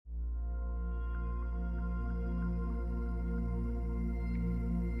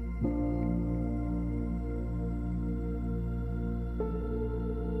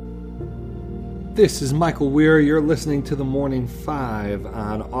This is Michael Weir. You're listening to The Morning Five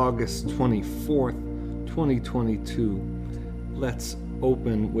on August 24th, 2022. Let's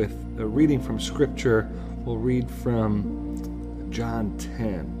open with a reading from Scripture. We'll read from John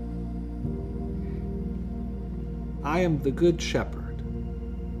 10. I am the good shepherd.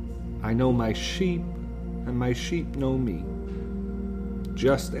 I know my sheep, and my sheep know me,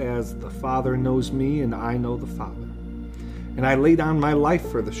 just as the Father knows me, and I know the Father. And I lay down my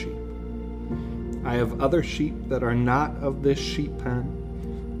life for the sheep. I have other sheep that are not of this sheep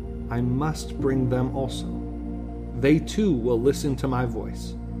pen. I must bring them also. They too will listen to my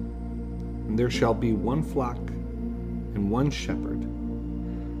voice. And there shall be one flock and one shepherd.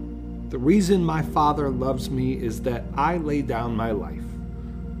 The reason my Father loves me is that I lay down my life,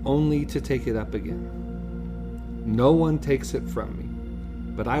 only to take it up again. No one takes it from me,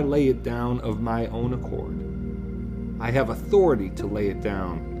 but I lay it down of my own accord. I have authority to lay it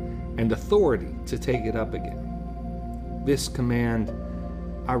down and authority to take it up again. This command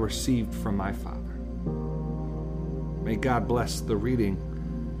I received from my Father. May God bless the reading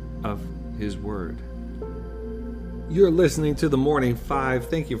of His Word. You're listening to The Morning Five.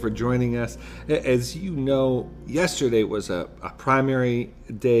 Thank you for joining us. As you know, yesterday was a primary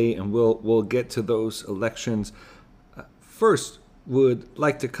day, and we'll get to those elections. First, would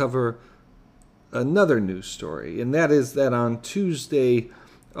like to cover another news story, and that is that on Tuesday,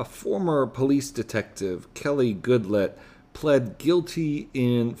 a former police detective, Kelly Goodlett, pled guilty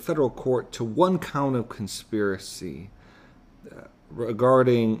in federal court to one count of conspiracy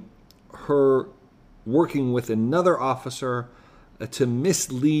regarding her working with another officer to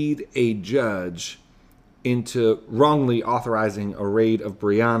mislead a judge into wrongly authorizing a raid of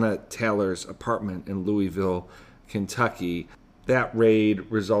Breonna Taylor's apartment in Louisville, Kentucky. That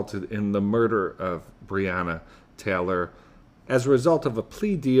raid resulted in the murder of Breonna Taylor. As a result of a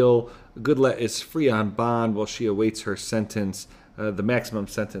plea deal, Goodlett is free on bond while she awaits her sentence. The maximum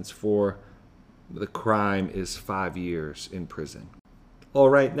sentence for the crime is 5 years in prison. All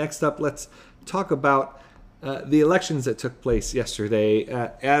right, next up, let's talk about the elections that took place yesterday.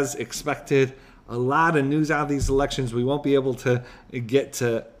 As expected, a lot of news out of these elections. We won't be able to get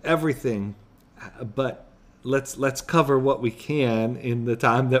to everything, but let's cover what we can in the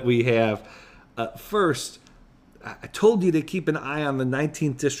time that we have. First, I told you to keep an eye on the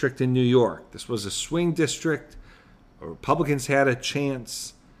 19th district in New York. This was a swing district. Republicans had a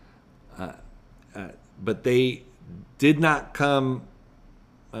chance, but they did not come.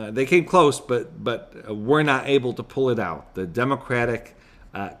 They came close, but were not able to pull it out. The Democratic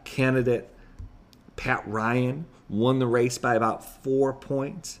candidate, Pat Ryan, won the race by about 4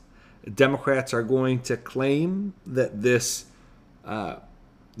 points. Democrats are going to claim that this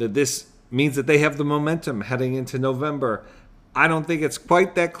means that they have the momentum heading into November. I don't think it's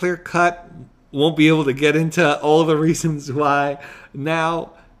quite that clear cut. Won't be able to get into all the reasons why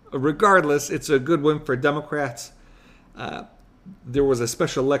now. Regardless, it's a good win for Democrats. There was a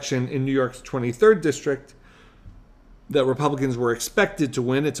special election in New York's 23rd district that Republicans were expected to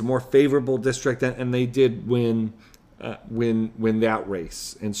win. It's a more favorable district, and they did win that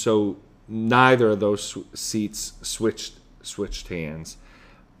race. And so neither of those seats switched hands.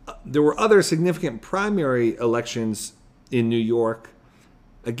 There were other significant primary elections in New York.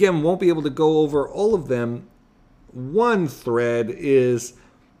 Again, won't be able to go over all of them. One thread is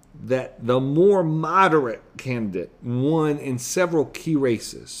that the more moderate candidate won in several key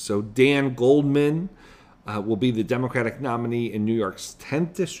races. So Dan Goldman will be the Democratic nominee in New York's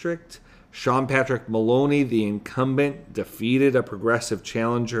 10th district. Sean Patrick Maloney, the incumbent, defeated a progressive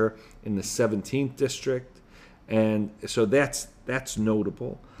challenger in the 17th district. And so that's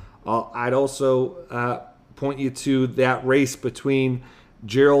notable. I'd also point you to that race between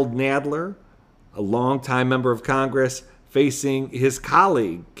Gerald Nadler, a longtime member of Congress, facing his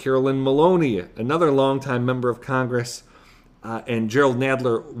colleague, Carolyn Maloney, another longtime member of Congress. And Gerald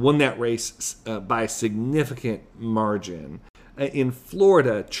Nadler won that race by a significant margin. In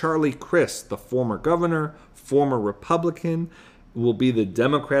Florida, Charlie Crist, the former governor, former Republican, will be the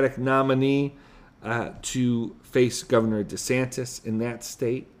Democratic nominee to face Governor DeSantis in that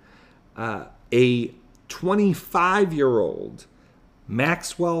state. A 25-year-old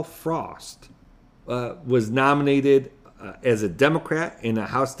Maxwell Frost was nominated as a Democrat in a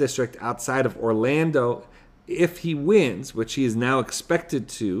House district outside of Orlando. If he wins, which he is now expected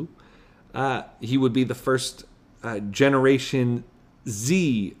to, he would be the first Generation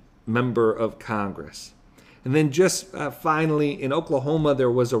Z member of Congress. And then just finally, in Oklahoma, there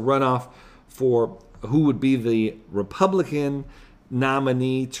was a runoff for who would be the Republican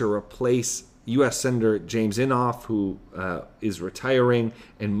nominee to replace U.S. Senator James Inhofe, who is retiring,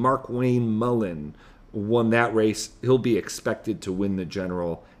 and Markwayne Mullin won that race. He'll be expected to win the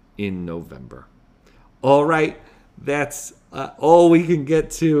general in November. All right, that's all we can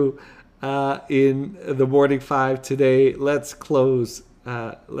get to in the Morning Five today. Let's close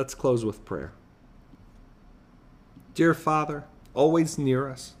with prayer. Dear Father, always near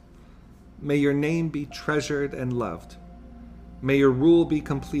us, may your name be treasured and loved. May your rule be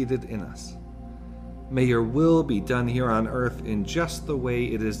completed in us. May your will be done here on earth in just the way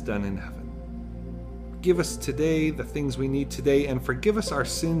it is done in heaven. Give us today the things we need today, and forgive us our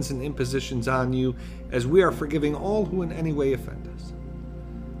sins and impositions on you, as we are forgiving all who in any way offend us.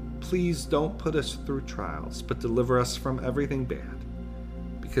 Please don't put us through trials, but deliver us from everything bad,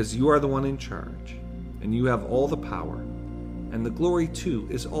 because you are the one in charge, and you have all the power, and the glory too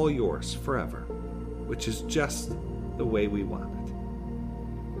is all yours forever, which is just the way we want it.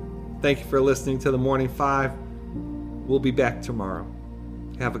 Thank you for listening to the Morning Five. We'll be back tomorrow.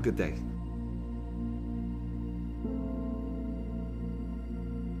 Have a good day.